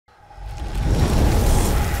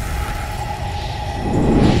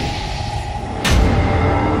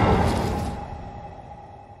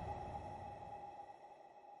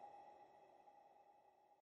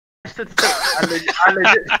stood still. I legit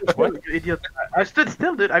stood still, you idiot. I stood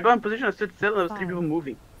still, dude. I got in position, I stood still, and there was 3 people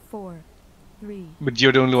moving. 4, 3. But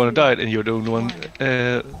you're the only one who died, and you're the only one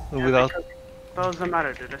without. Doesn't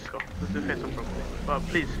matter, dude. Let's go. Let's do face on properly. But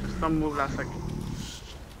please, just don't move last second.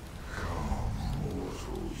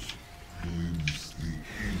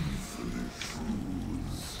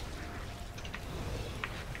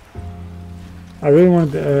 I really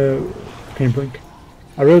want Pain Blink.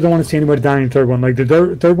 I really don't want to see anybody dying in the third one. Like the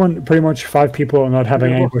third one, pretty much 5 people are not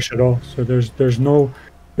having any push at all. So there's no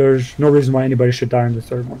reason why anybody should die in the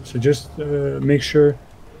third one. So just make sure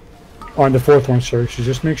on the fourth one, sorry. So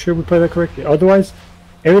just make sure we play that correctly. Otherwise,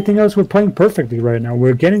 everything else we're playing perfectly right now.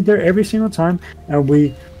 We're getting there every single time, and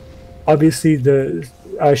we obviously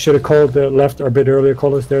I should have called the left a bit earlier.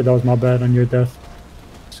 Call us there. That was my bad on your death.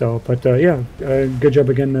 So, but yeah, good job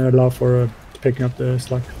again, Lau, for picking up the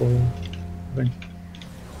slack for thing.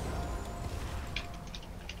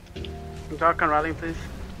 Dark and rallying, please.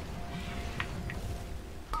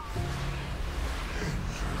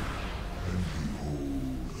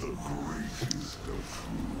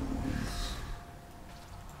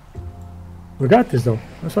 We got this though.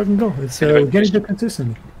 Let's fucking go. It's we're getting it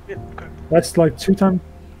consistently. Yeah, okay. That's like 2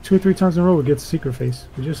 or 3 times in a row we get the secret phase.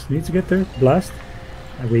 We just need to get there, blast.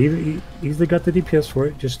 And we easily got the DPS for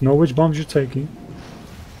it. Just know which bombs you're taking.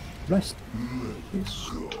 Blast. Yes.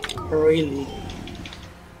 Really?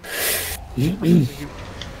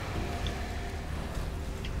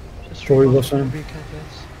 Story was on.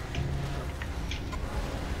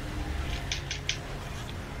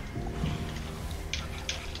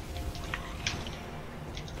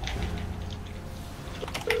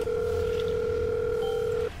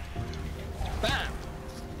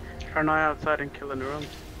 Paranoia outside and kill the neurons.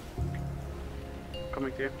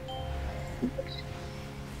 Coming to you.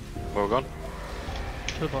 Where we gone?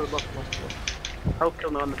 Help kill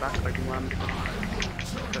no on the back so I can land.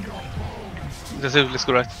 Let's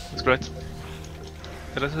go right. Let's go right.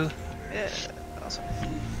 Yeah, awesome.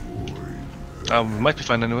 We might be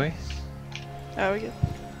fine anyway. Oh, we good.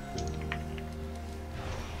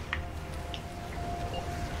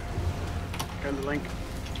 Turn the link.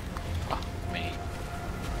 Me.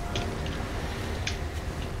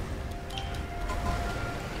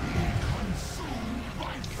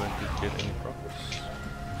 Trying to get any progress.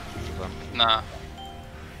 Nah.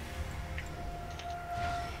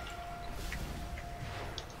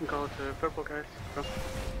 Go to purple, guys. Go.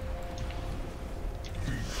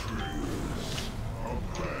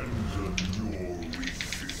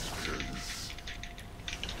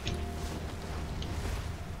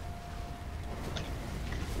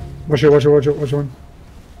 Watch one.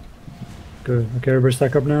 Good. Okay, everybody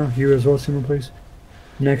stack up now. You as well, Simon, please.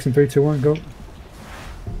 Next in 3, 2, 1, go.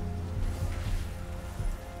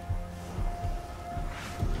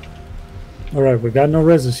 Alright, we got no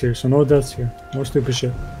reses here, so no deaths here. No stupid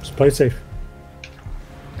shit. Just play safe.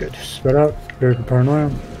 Good. Spread out. Very good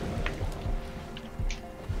paranoia.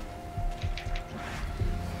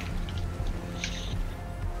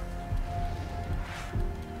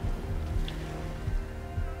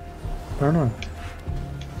 Paranoia.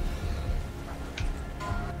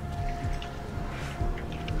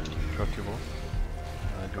 Got your ball.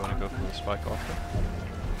 Do you want to go for the spike after?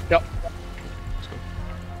 Yep. Let's go.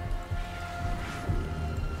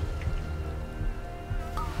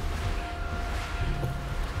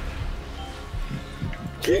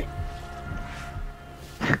 Okay.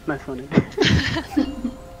 Nice one.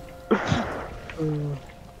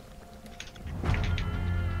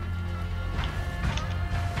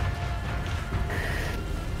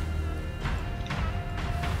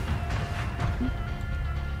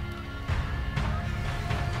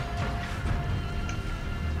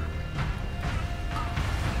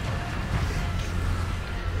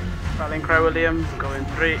 Rallying Cry William, go in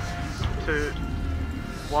 3, 2,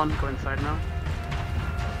 1, go inside now.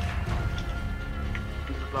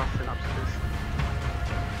 Into the blast synapse, please.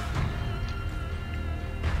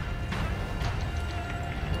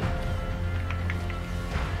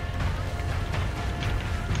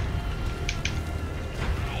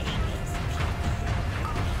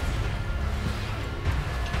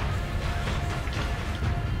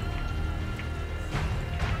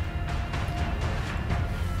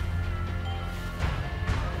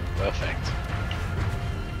 Perfect.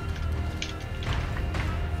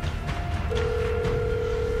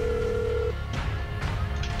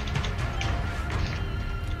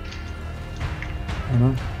 I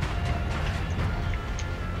know.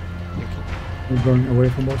 We're going away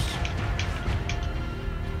from us.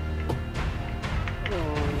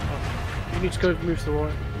 You need to go move to the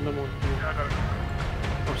right, and then we'll.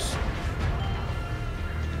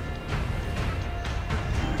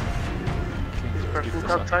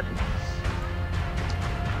 Personals outside.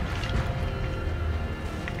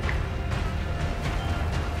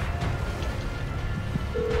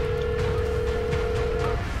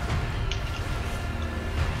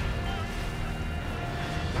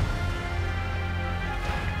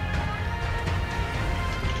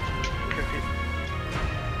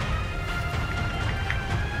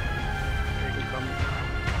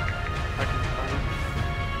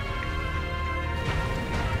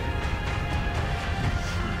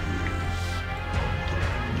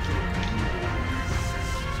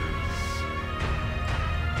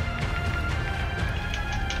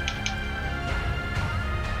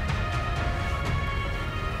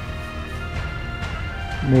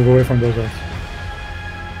 Move away from those guys.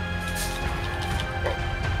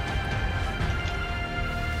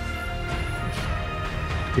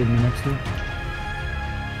 Give me next one.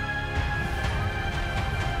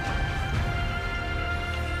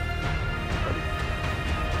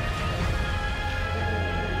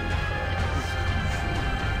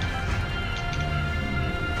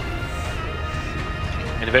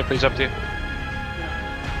 Elevate, please, up to you.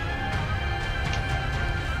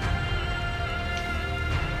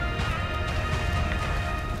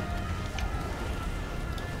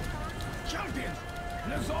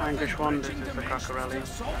 Anglish 1, this is the Cockerelli.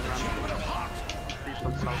 Please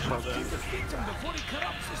don't south there.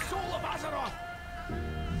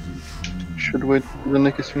 Should wait till the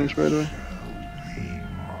Nick is finished right away.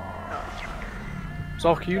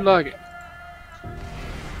 Zoc, you lag it.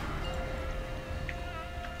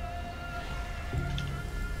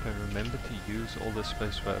 Remember to use all the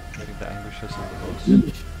space for activating the Anglishes and the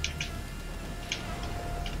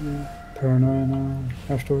most. Paranoia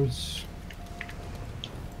afterwards.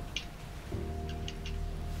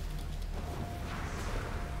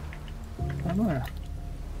 Paranoia.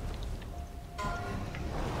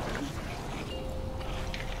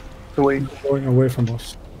 Away. Going away from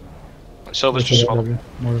us. Silver's just swallowed.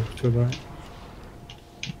 More to the right.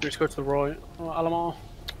 Let's go to the right. Oh, Alamar.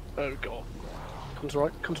 Oh god. Come to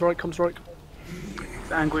right, come to right, come to right.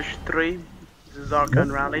 It's Anguish 3, this is Zarka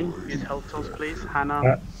and Rally. Use health tools please.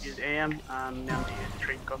 Hannah, use AM, and Nandi use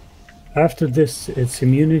Tree Go. After this, it's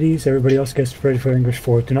immunities. Everybody else gets ready for English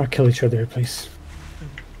 4. Do not kill each other, please.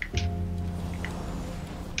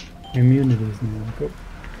 Immunities now. Go.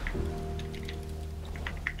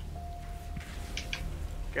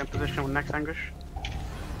 Get in position with next Anguish.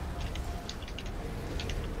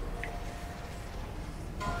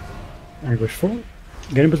 Anguish 4.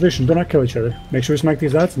 Get in position. Do not kill each other. Make sure you smack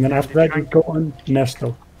these lads, and then after that, you go on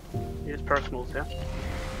Nesto. Use personals, yeah?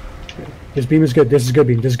 This beam is good. This is good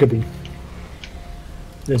beam. This is good beam.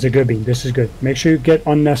 This is a good beam. This is good. Make sure you get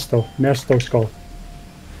on Nesto. Nesto skull.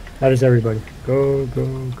 That is everybody. Go, go,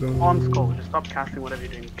 go. On skull, just stop casting whatever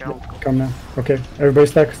you're doing. Get on skull. Come now. Okay. Everybody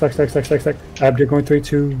stack, stack, stack, stack, stack, stack. Abdir going 3,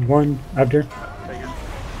 2, 1. Abdir. Say again.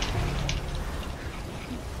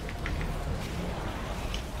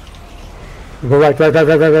 Go right, right, right,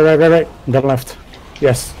 right, right, right, right, right, right. And then left.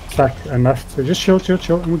 Yes. Stack and left. So just chill, chill,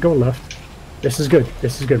 chill, and we go left. This is good.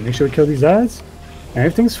 This is good. Make sure we kill these ads. And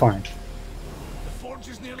everything's fine.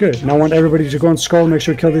 Good. Now I want everybody to go on skull. Make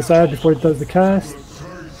sure we kill this ad before it does the cast.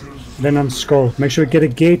 Then on skull. Make sure we get a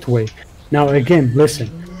gateway. Now again, listen.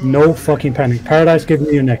 No fucking panic. Paradise, give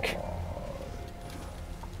me your neck.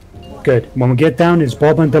 Good. When we get down, it's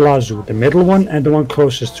Bob and Delazu. The middle one and the one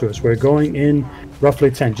closest to us. We're going in roughly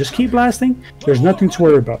 10. Just keep blasting. There's nothing to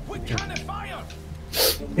worry about.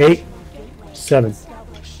 8, 7,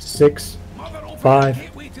 6,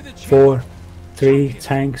 5, 4, 3,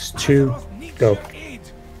 tanks, 2, go.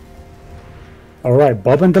 Alright,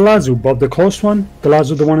 Bob and Delazu. Bob the close one,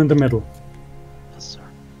 Delazu the one in the middle. Yes,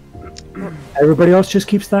 sir. Everybody else just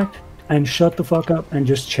keep stacked and shut the fuck up and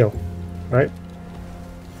just chill. Right?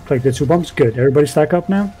 Click the 2 bumps. Good. Everybody stack up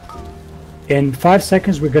now. In 5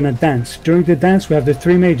 seconds we're gonna dance. During the dance we have the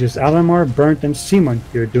 3 mages, Alamar, Burnt, and Simon.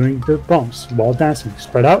 You're doing the bumps while dancing.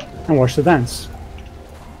 Spread out and watch the dance.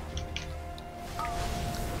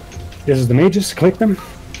 This is the mages. Click them.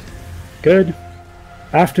 Good.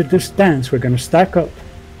 After this dance, we're going to stack up.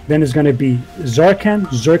 Then it's going to be Zarkan,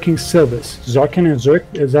 Zerking, Silvis. Zarkan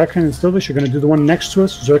and Silvis, you're going to do the one next to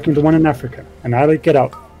us. Zerking, the one in Africa. Annihilate, get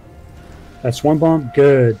out. That's 1 bomb.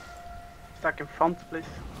 Good. Stack in front, please.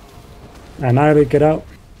 Annihilate, get out.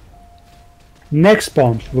 Next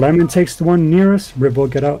bomb. Lemon takes the one near us. Rip will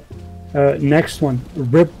get out. Next one.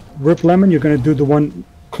 Rip Lemon, you're going to do the one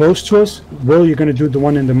close to us. Will, you're going to do the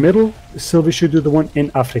one in the middle. Silvis should do the one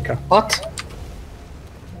in Africa. What?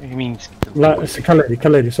 He means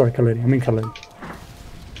Kaleri, sorry, Kaleri. I mean Kaleri.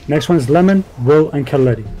 Next one is Lemon, Will, and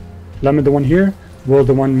Kaleri. Lemon, the one here. Roll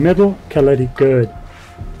the one middle. Kaleti, good.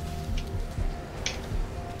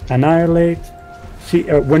 Annihilate. See,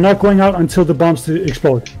 we're not going out until the bombs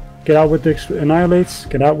explode. Get out with the annihilates.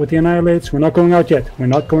 Get out with the annihilates. We're not going out yet. We're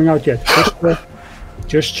not going out yet. Just chill.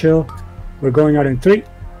 Just chill. We're going out in 3,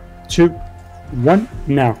 2, 1.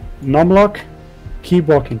 Now, numlock. Keep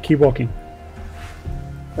walking. Keep walking.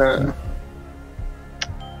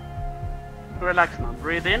 Relax now.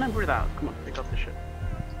 Breathe in and breathe out. Come on, pick up the shit.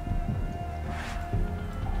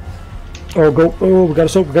 Oh, go. Oh, we got to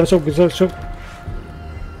soak. We got to soak. We got to soak.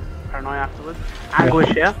 Paranoia afterwards.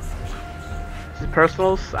 Anguish, yeah? This is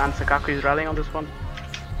personals, and Sakaku is rallying on this one.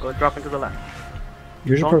 Go dropping to the left.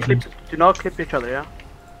 Use your Don't personals. clip, do not clip each other, yeah?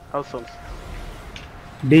 Hellstones.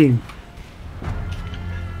 Beam.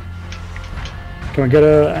 Can we get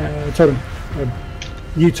a totem? A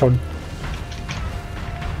U-totem.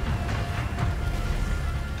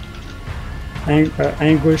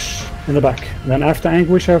 Anguish in the back. And then after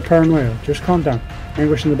Anguish, I have Paranoia. Just calm down.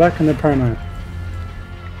 Anguish in the back and then Paranoia.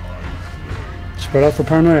 Spread out for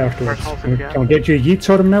Paranoia afterwards. Can we get you a Yeet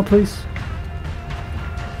totem now, please?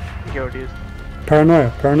 Here it is.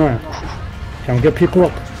 Paranoia, Paranoia. Can we get people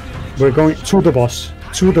up? We're going to the boss.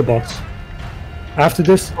 To the boss. After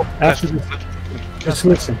this, just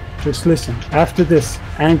listen. Just listen. After this,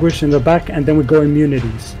 Anguish in the back, and then we go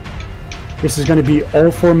immunities. This is going to be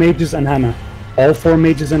all 4 mages and Hannah. All 4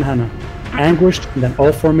 mages and Hannah. Anguished, and then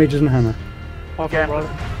all 4 mages and Hannah.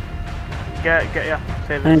 Yeah.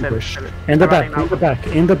 Save it, Anguish. save it. In the They're back, running in the back,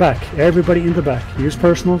 in the back. Everybody in the back. Use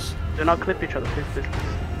personals. Do not clip each other, please.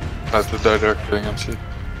 That's the direct thing, MC.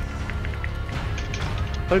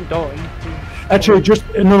 Don't die. Actually, just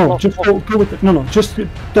no, just go with it. No, just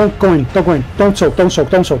don't go in, don't soak,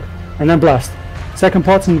 and then blast. Second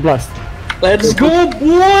parts and blast. Let's go,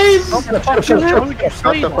 boys!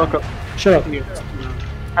 Shut up.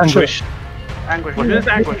 Anguish. Anguish. This is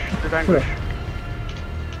Anguish. This is Anguish.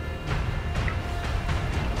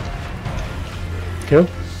 Kill.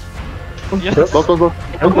 Yes. Go.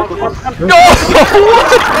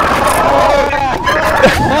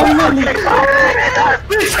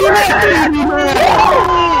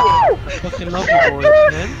 Fucking love you, boys,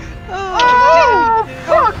 man.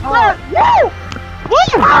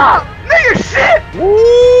 Nigga shit!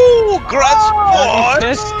 Woo! Congrats, boys!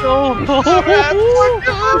 Pesto! That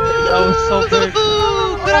was so good.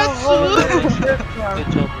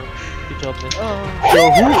 Good job, man.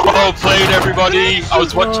 Well played, everybody. I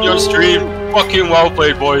was watching your stream. Fucking well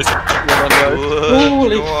played, boys.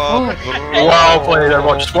 Holy fuck! Well played,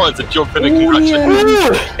 everyone. Just wanted to jump in and congratulate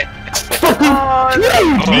you.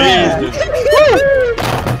 Jesus.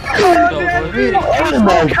 Oh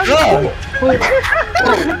my god!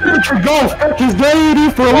 Golf is ready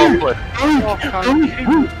for Well played.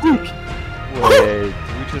 Wait,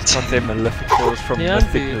 we just got them maleficals from Yeah,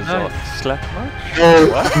 Mythicals nice. off Slack match?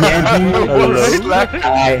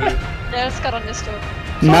 Yeah, it's got on this door.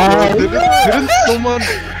 Didn't someone...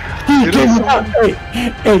 I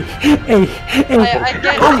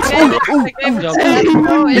get it. Good job.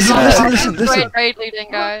 It's Listen. great raid leading,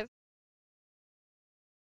 guys.